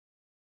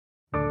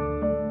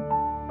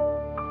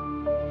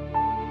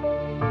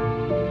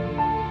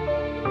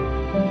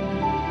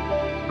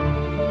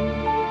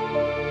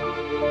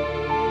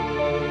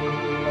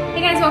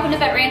Hey guys, welcome to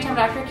Vet Ranch. I'm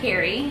Dr.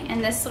 Carrie,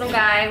 and this little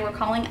guy we're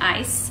calling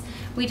Ice.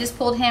 We just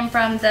pulled him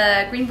from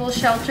the Greenville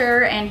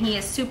shelter and he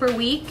is super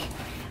weak.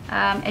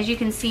 As you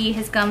can see,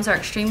 his gums are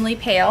extremely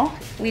pale.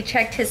 We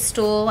checked his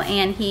stool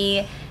and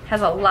he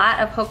has a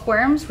lot of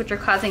hookworms, which are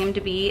causing him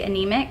to be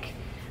anemic.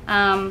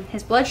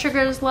 His blood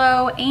sugar is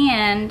low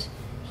and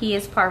he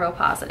is parvo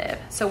positive.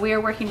 So we are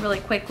working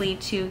really quickly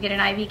to get an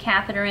IV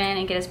catheter in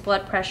and get his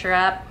blood pressure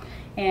up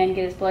and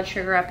get his blood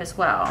sugar up as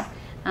well.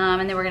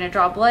 And then we're gonna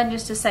draw blood in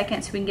just a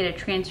second so we can get a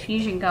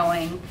transfusion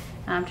going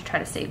to try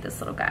to save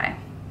this little guy.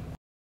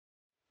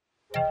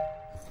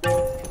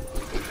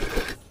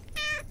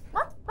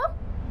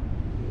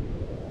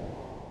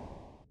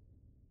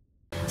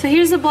 So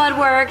here's the blood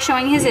work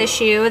showing his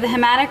issue. The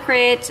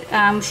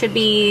hematocrit should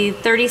be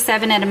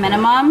 37 at a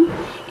minimum,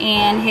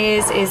 and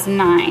his is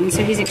 9,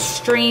 so he's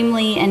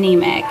extremely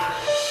anemic.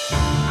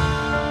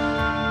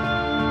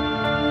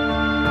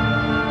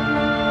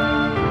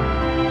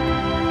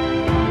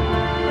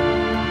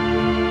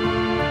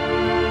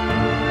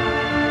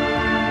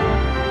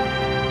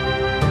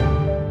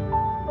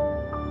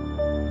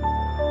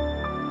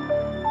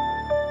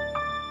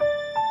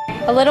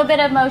 A little bit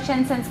of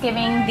motion since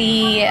giving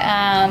the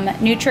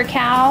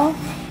NutriCal,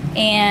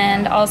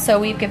 and also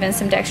we've given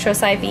some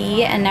dextrose IV,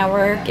 and now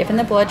we're giving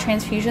the blood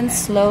transfusion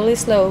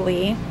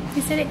slowly.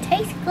 He said it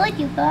tastes good,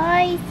 you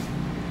guys.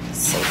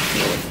 So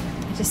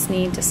cute. I just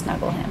need to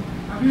snuggle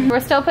him.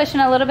 We're still pushing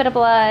a little bit of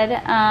blood,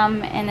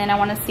 and then I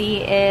want to see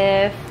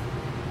if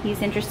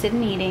he's interested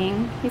in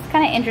eating. He's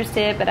kind of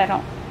interested, but I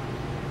don't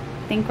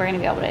think we're going to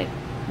be able to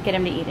get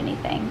him to eat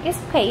anything. It's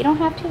okay, you don't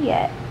have to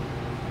yet.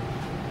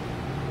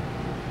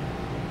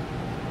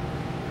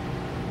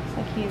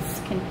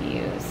 He's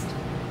confused.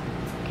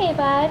 It's okay,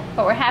 bud.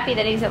 But we're happy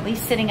that he's at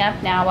least sitting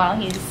up now while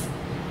he's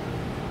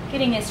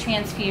getting his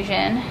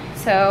transfusion.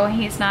 So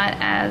he's not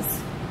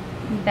as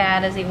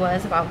bad as he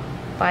was about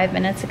 5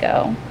 minutes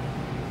ago.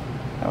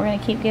 But we're gonna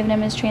keep giving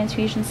him his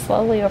transfusion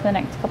slowly over the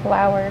next couple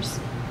hours.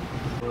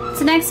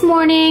 So next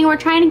morning, we're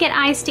trying to get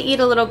Ice to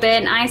eat a little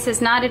bit, and Ice is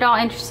not at all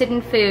interested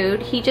in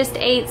food. He just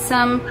ate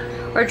some,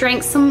 or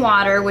drank some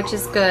water, which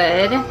is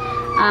good.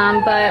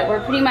 But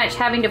we're pretty much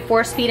having to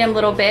force feed him a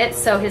little bit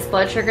so his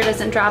blood sugar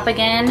doesn't drop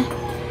again.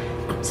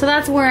 So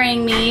that's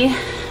worrying me,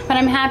 but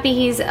I'm happy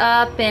he's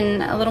up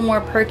and a little more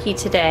perky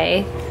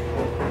today.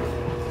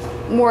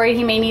 I'm worried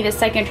he may need a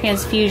second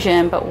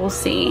transfusion, but we'll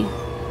see.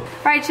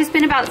 All right, it's just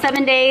been about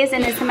 7 days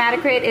and his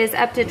hematocrit is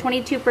up to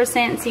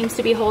 22%, seems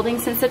to be holding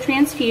since the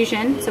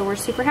transfusion, so we're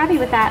super happy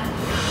with that.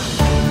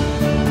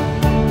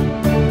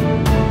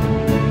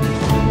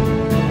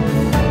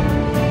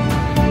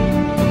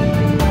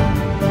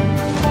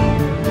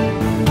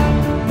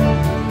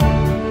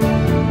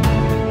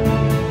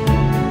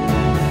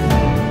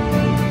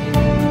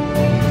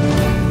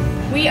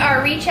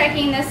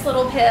 Rechecking this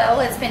little pill.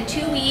 It's been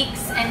 2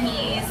 weeks and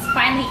he's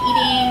finally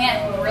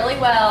eating really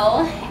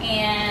well,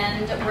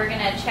 and we're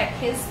gonna check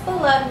his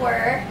blood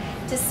work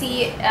to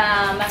see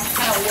kind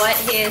of what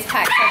his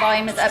packed cell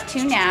volume is up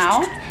to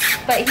now,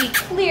 but he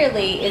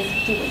clearly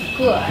is doing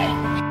good.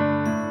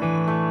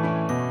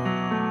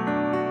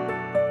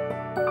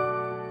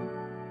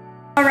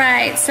 All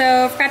right,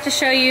 so I forgot to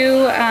show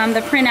you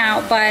the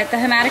printout, but the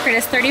hematocrit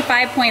is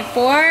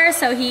 35.4,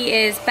 so he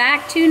is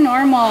back to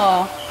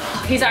normal.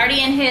 He's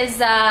already in his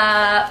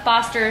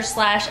foster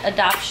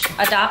 /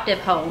 adoptive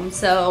home,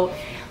 so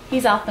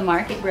he's off the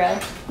market, bro.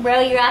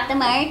 Bro, you're off the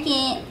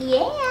market.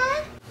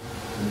 Yeah.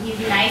 He's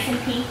nice and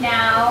pink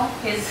now.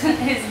 His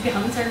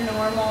gums are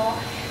normal.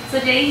 So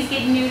today he's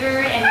getting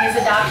neutered and his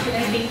adoption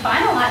is being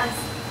finalized.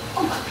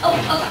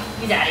 Oh,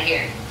 he's out of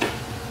here.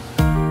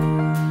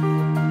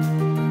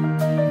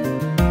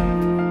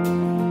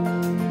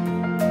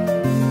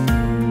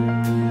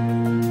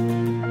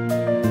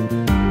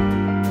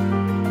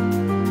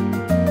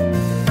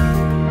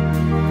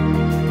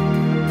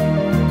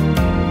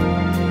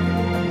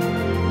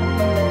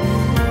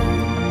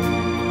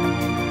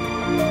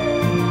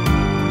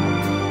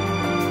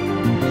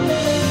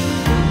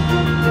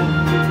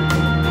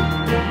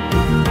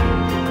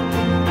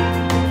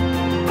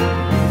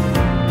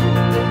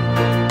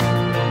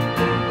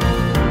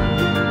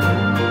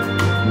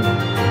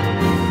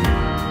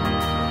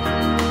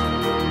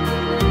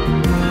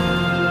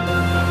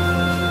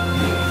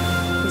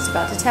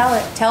 About to tell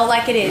it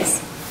like it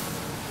is.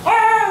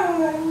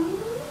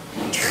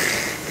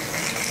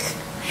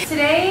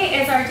 Today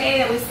is our day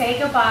that we say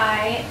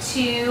goodbye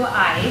to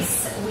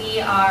Ice.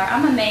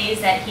 I'm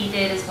amazed that he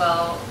did as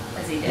well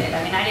as he did.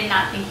 I mean, I did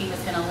not think he was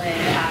gonna live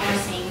after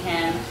seeing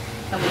him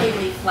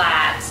completely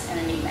flat and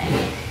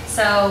anemic.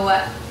 So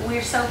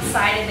we're so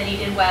excited that he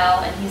did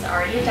well, and he's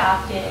already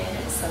adopted,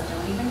 so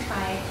don't even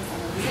try it because I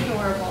know he's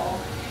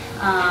adorable.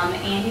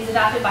 And he's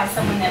adopted by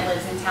someone that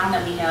lives in town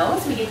that we know,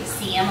 so we get to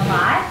see him a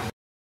lot.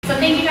 So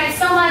thank you guys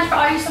so much for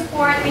all your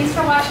support. Thanks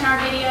for watching our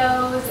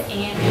videos,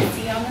 and we'll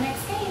see you on the next